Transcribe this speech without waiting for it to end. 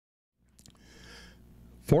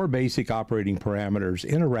Four basic operating parameters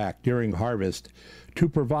interact during harvest to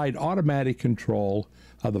provide automatic control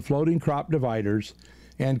of the floating crop dividers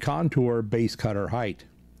and contour base cutter height.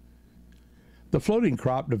 The floating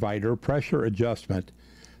crop divider pressure adjustment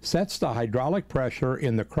sets the hydraulic pressure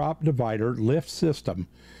in the crop divider lift system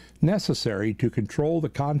necessary to control the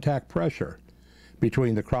contact pressure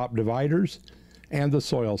between the crop dividers and the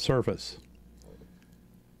soil surface.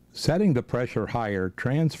 Setting the pressure higher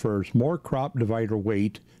transfers more crop divider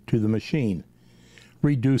weight to the machine,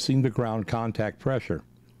 reducing the ground contact pressure.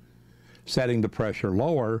 Setting the pressure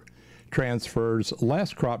lower transfers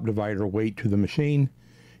less crop divider weight to the machine,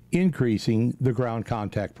 increasing the ground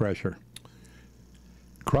contact pressure.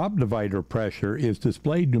 Crop divider pressure is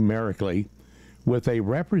displayed numerically with a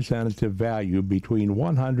representative value between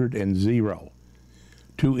 100 and 0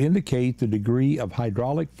 to indicate the degree of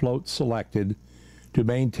hydraulic float selected to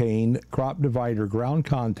maintain crop divider ground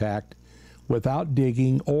contact without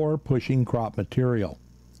digging or pushing crop material.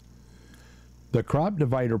 The crop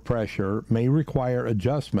divider pressure may require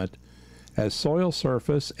adjustment as soil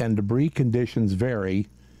surface and debris conditions vary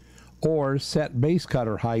or set base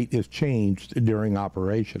cutter height is changed during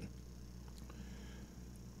operation.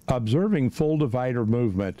 Observing full divider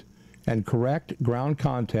movement and correct ground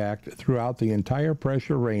contact throughout the entire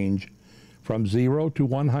pressure range from 0 to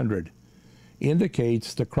 100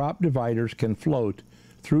 indicates the crop dividers can float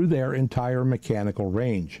through their entire mechanical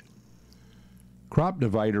range. Crop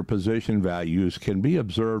divider position values can be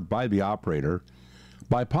observed by the operator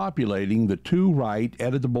by populating the two right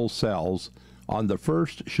editable cells on the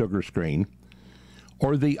first sugar screen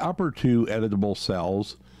or the upper two editable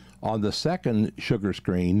cells on the second sugar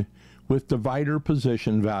screen with divider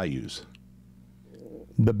position values.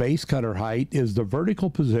 The base cutter height is the vertical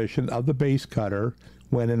position of the base cutter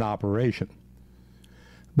when in operation.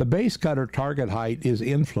 The base cutter target height is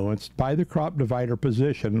influenced by the crop divider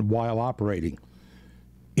position while operating.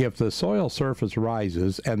 If the soil surface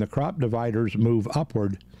rises and the crop dividers move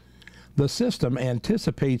upward, the system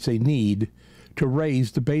anticipates a need to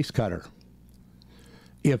raise the base cutter.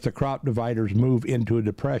 If the crop dividers move into a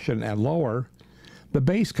depression and lower, the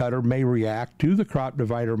base cutter may react to the crop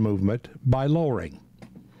divider movement by lowering.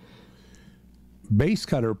 Base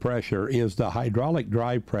cutter pressure is the hydraulic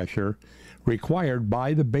drive pressure required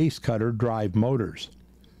by the base cutter drive motors.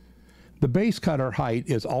 The base cutter height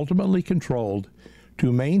is ultimately controlled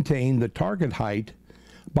to maintain the target height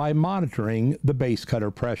by monitoring the base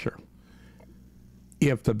cutter pressure.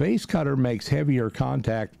 If the base cutter makes heavier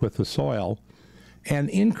contact with the soil, an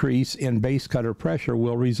increase in base cutter pressure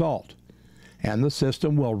will result, and the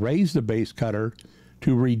system will raise the base cutter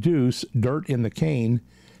to reduce dirt in the cane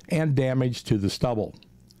and damage to the stubble.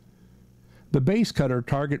 The base cutter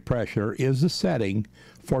target pressure is the setting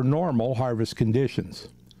for normal harvest conditions.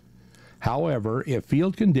 However, if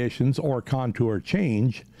field conditions or contour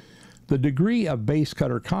change, the degree of base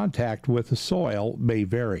cutter contact with the soil may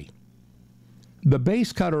vary. The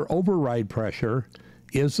base cutter override pressure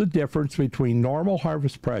is the difference between normal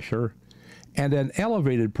harvest pressure and an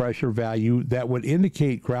elevated pressure value that would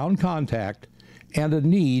indicate ground contact and a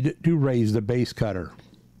need to raise the base cutter.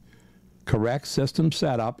 Correct system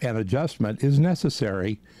setup and adjustment is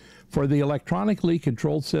necessary for the electronically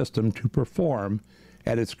controlled system to perform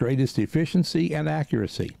at its greatest efficiency and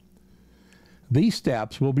accuracy. These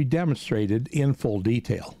steps will be demonstrated in full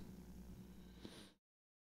detail.